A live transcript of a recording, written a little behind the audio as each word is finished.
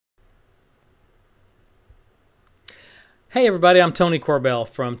Hey everybody, I'm Tony Corbell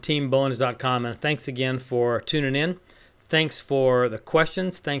from TeamBowens.com, and thanks again for tuning in. Thanks for the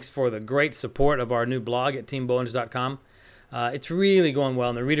questions. Thanks for the great support of our new blog at TeamBowens.com. It's really going well,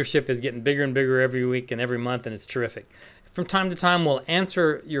 and the readership is getting bigger and bigger every week and every month, and it's terrific. From time to time, we'll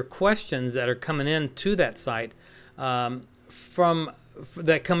answer your questions that are coming in to that site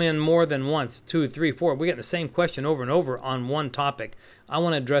that come in more than once, 2, 3, 4. We get the same question over and over on one topic. I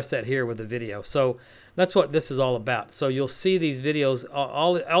want to address that here with a video. So that's what this is all about. So you'll see these videos,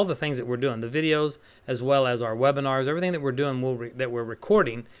 all the things that we're doing, the videos as well as our webinars, everything that we're doing, that we're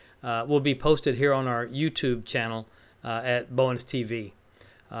recording, will be posted here on our YouTube channel at Bowens TV.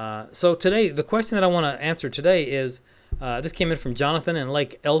 So today, the question that I want to answer today is, this came in from Jonathan in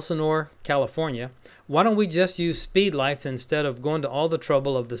Lake Elsinore, California. Why don't we just use Speedlights instead of going to all the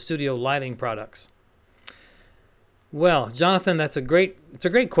trouble of the studio lighting products? Well, Jonathan, it's a great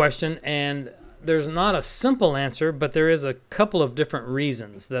question, and there's not a simple answer, but there is a couple of different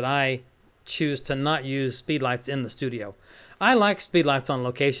reasons that I choose to not use Speedlights in the studio. I like Speedlights on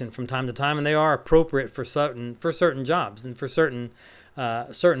location from time to time, and they are appropriate for certain jobs and for certain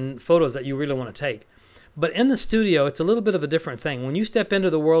photos that you really want to take. But in the studio, it's a little bit of a different thing. When you step into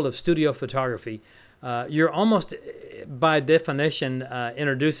the world of studio photography, you're almost, by definition,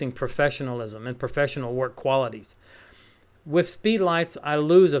 introducing professionalism and professional work qualities. With Speedlights, I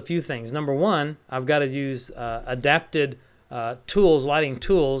lose a few things. Number one, I've got to use adapted lighting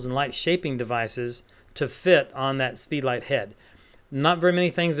tools and light shaping devices to fit on that Speedlight head. Not very many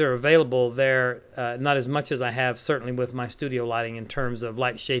things are available there, not as much as I have certainly with my studio lighting in terms of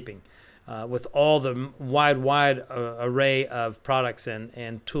light shaping. With all the wide array of products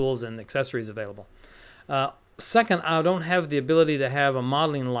and tools and accessories available. Second, I don't have the ability to have a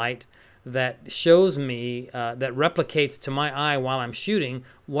modeling light that shows me, that replicates to my eye while I'm shooting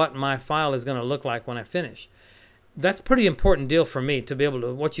what my file is going to look like when I finish. That's a pretty important deal for me, to be able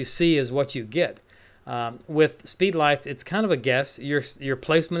to, what you see is what you get. With Speedlights, it's kind of a guess. Your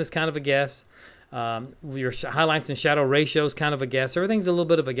placement is kind of a guess. Your highlights and shadow ratio is kind of a guess. Everything's a little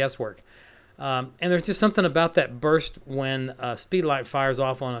bit of a guesswork. And there's just something about that burst when Speedlight fires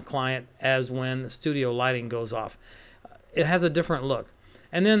off on a client as when the studio lighting goes off. It has a different look.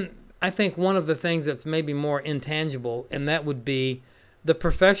 And then I think one of the things that's maybe more intangible, and that would be the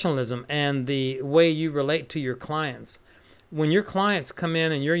professionalism and the way you relate to your clients. When your clients come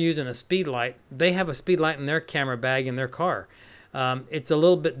in and you're using a Speedlight, they have a Speedlight in their camera bag in their car. It's a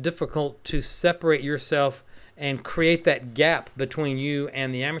little bit difficult to separate yourself and create that gap between you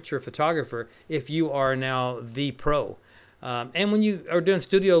and the amateur photographer if you are now the pro. And when you are doing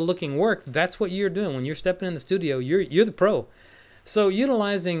studio looking work, that's what you're doing. When you're stepping in the studio, you're the pro. So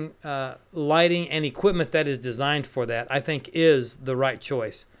utilizing lighting and equipment that is designed for that, I think, is the right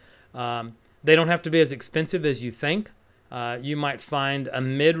choice. They don't have to be as expensive as you think. You might find a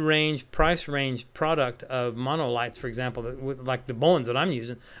mid-range, price range product of monolights, for example, like the Bowens that I'm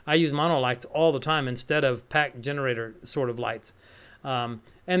using. I use monolights all the time instead of pack generator sort of lights. And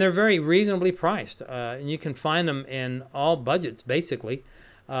they're very reasonably priced. And you can find them in all budgets, basically.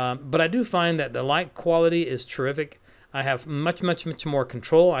 But I do find that the light quality is terrific. I have much more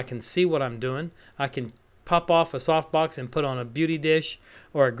control. I can see what I'm doing. I can pop off a softbox and put on a beauty dish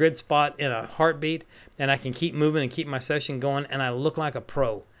or a grid spot in a heartbeat, and I can keep moving and keep my session going, and I look like a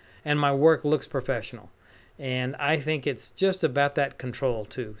pro, and my work looks professional. And I think it's just about that control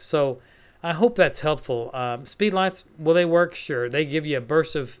too. So I hope that's helpful. Speedlights, will they work? Sure. They give you a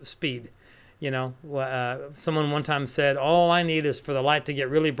burst of speed. You know, someone one time said, all I need is for the light to get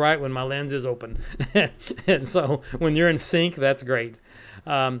really bright when my lens is open. And so when you're in sync, that's great.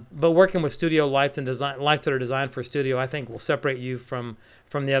 But working with studio lights and lights that are designed for studio, I think will separate you from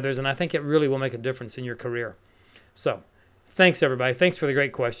the others, and I think it really will make a difference in your career. So thanks, everybody. Thanks for the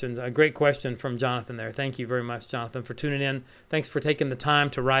great questions. A great question from Jonathan there. Thank you very much, Jonathan, for tuning in. Thanks for taking the time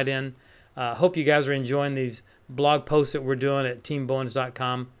to write in. Hope you guys are enjoying these blog posts that we're doing at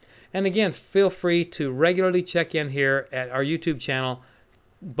TeamBowens.com. And again, feel free to regularly check in here at our YouTube channel,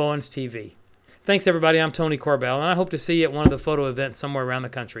 Bowens TV. Thanks, everybody. I'm Tony Corbell, and I hope to see you at one of the photo events somewhere around the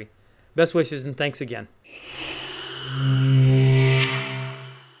country. Best wishes, and thanks again.